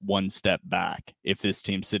forward, 1 step back. If this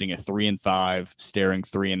team's sitting at 3-5, staring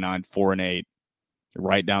 3-9, 4-8,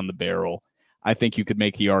 right down the barrel, I think you could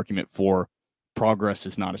make the argument for progress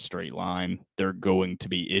is not a straight line. There are going to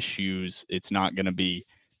be issues. It's not going to be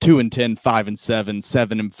 2-10,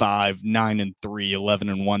 5-7, 7-5, 9-3,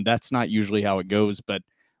 11-1. That's not usually how it goes. But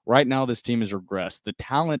right now, this team has regressed. The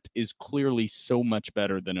talent is clearly so much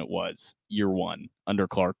better than it was year one under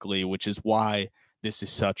Clark Lee, which is why this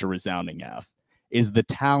is such a resounding F. Is the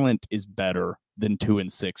talent is better than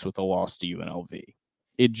 2-6 with a loss to UNLV.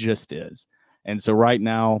 It just is. And so right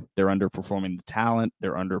now, they're underperforming the talent.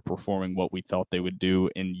 They're underperforming what we thought they would do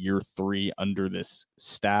in year 3 under this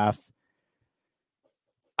staff.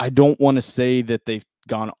 I don't want to say that they've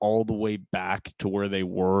gone all the way back to where they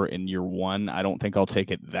were in year 1. I don't think I'll take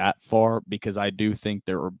it that far, because I do think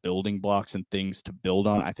there are building blocks and things to build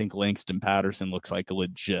on. I think Langston Patterson looks like a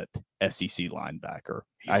legit SEC linebacker.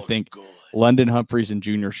 I think good. London Humphreys and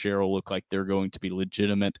Junior Sherrill look like they're going to be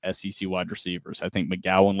legitimate SEC wide receivers. I think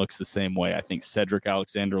McGowan looks the same way. I think Cedric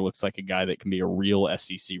Alexander looks like a guy that can be a real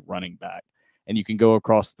SEC running back. And you can go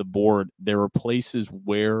across the board. There are places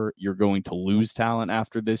where you're going to lose talent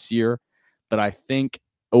after this year, but I think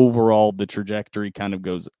overall the trajectory kind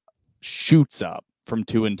of shoots up from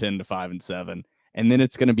 2-10 to 5-7, and then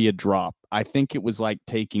it's going to be a drop. I think it was like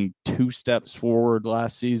taking 2 steps forward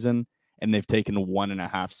last season, and they've taken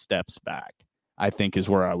 1.5 steps back, I think is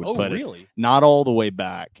where I would put it. Not all the way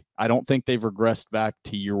back. I don't think they've regressed back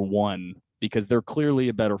to year 1, because they're clearly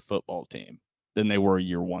a better football team than they were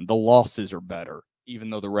year 1. The losses are better, even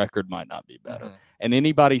though the record might not be better. Mm-hmm. And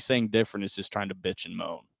anybody saying different is just trying to bitch and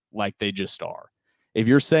moan, like they just are. If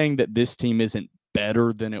you're saying that this team isn't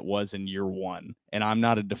better than it was in year 1, and I'm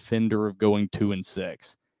not a defender of going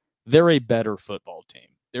 2-6, they're a better football team.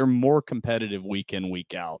 They're more competitive week in,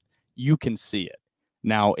 week out. You can see it.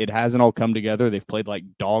 Now, it hasn't all come together. They've played like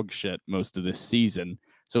dog shit most of this season,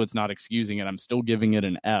 so it's not excusing it. I'm still giving it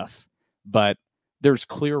an F, but there's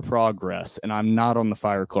clear progress, and I'm not on the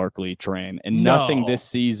Fire Clark Lee train, and nothing this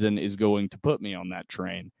season is going to put me on that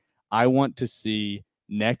train. I want to see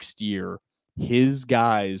next year his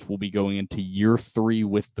guys will be going into year 3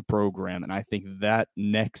 with the program, and I think that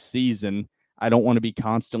next season, I don't want to be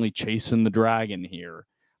constantly chasing the dragon here,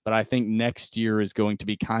 but I think next year is going to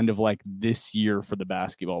be kind of like this year for the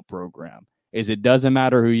basketball program. It doesn't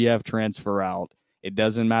matter who you have transfer out. It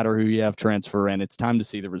doesn't matter who you have transfer in. It's time to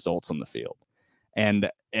see the results on the field.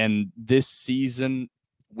 And this season,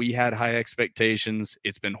 we had high expectations.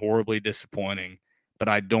 It's been horribly disappointing, but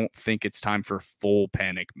I don't think it's time for full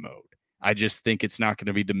panic mode. I just think it's not going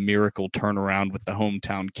to be the miracle turnaround with the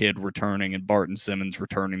hometown kid returning and Barton Simmons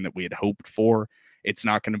returning that we had hoped for. It's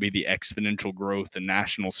not going to be the exponential growth and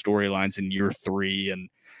national storylines in year 3 and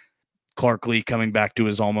Clark Lee coming back to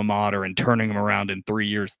his alma mater and turning him around in 3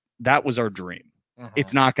 years. That was our dream. Uh-huh.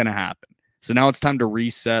 It's not going to happen. So now it's time to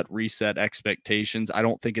reset expectations. I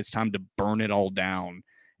don't think it's time to burn it all down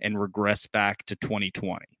and regress back to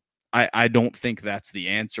 2020. I don't think that's the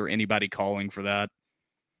answer. Anybody calling for that?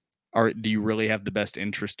 Do you really have the best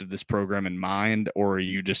interest of this program in mind, or are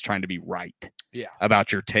you just trying to be right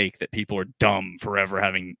about your take that people are dumb for ever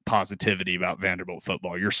having positivity about Vanderbilt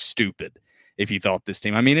football? You're stupid if you thought this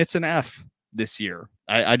team. I mean, it's an F this year.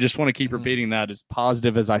 I just want to keep repeating that, as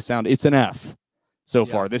positive as I sound. It's an F. So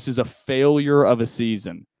far, this is a failure of a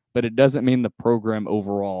season, but it doesn't mean the program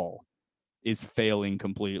overall is failing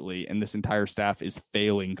completely and this entire staff is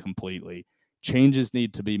failing completely. Changes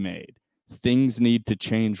need to be made. Things need to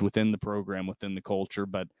change within the program, within the culture,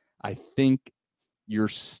 but I think you're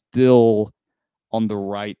still on the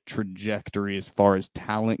right trajectory as far as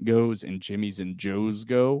talent goes and Jimmy's and Joe's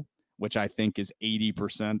go, which I think is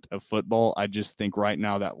 80% of football. I just think right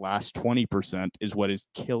now that last 20% is what is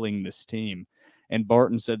killing this team. And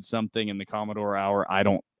Barton said something in the Commodore Hour. I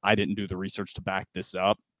didn't do the research to back this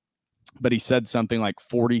up, but he said something like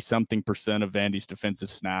 40-something% of Vandy's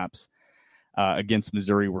defensive snaps against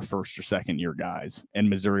Missouri were first or second year guys, and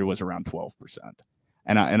Missouri was around 12%.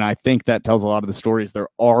 And I think that tells a lot of the stories. There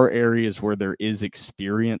are areas where there is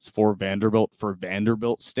experience for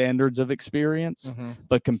Vanderbilt standards of experience,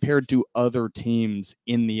 but compared to other teams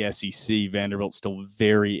in the SEC, Vanderbilt's still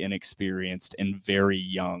very inexperienced and very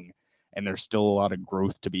young, and there's still a lot of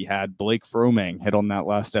growth to be had. Blake Fromang hit on that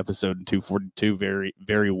last episode in 242 very,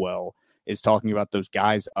 very well, is talking about those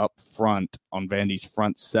guys up front on Vandy's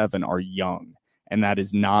front seven are young, and that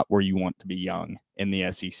is not where you want to be young in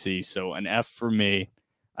the SEC. So an F for me,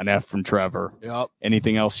 an F from Trevor. Yep.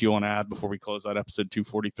 Anything else you want to add before we close out episode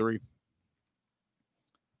 243?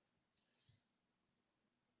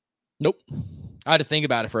 Nope. I had to think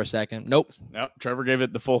about it for a second. Nope. Trevor gave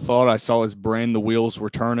it the full thought. I saw his brain. The wheels were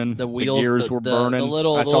turning. The gears were burning. The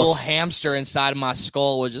little hamster inside of my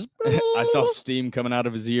skull was just. I saw steam coming out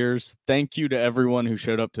of his ears. Thank you to everyone who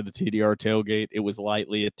showed up to the TDR tailgate. It was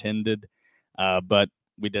lightly attended, but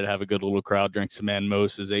we did have a good little crowd. Drank some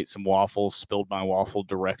mimosas, ate some waffles, spilled my waffle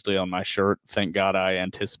directly on my shirt. Thank God I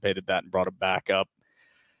anticipated that and brought it back up.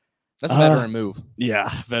 That's a veteran move. Yeah,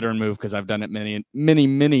 veteran move, because I've done it many, many,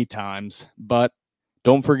 many times. But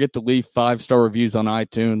don't forget to leave 5-star reviews on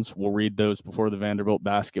iTunes. We'll read those before the Vanderbilt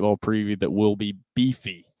basketball preview that will be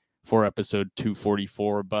beefy for episode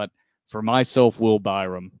 244. But for myself, Will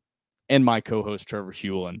Byram, and my co-host Trevor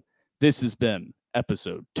Hewlin, this has been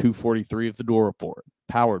episode 243 of The Door Report,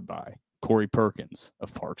 powered by Corey Perkins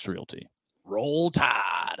of Parks Realty. Roll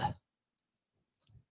Tide.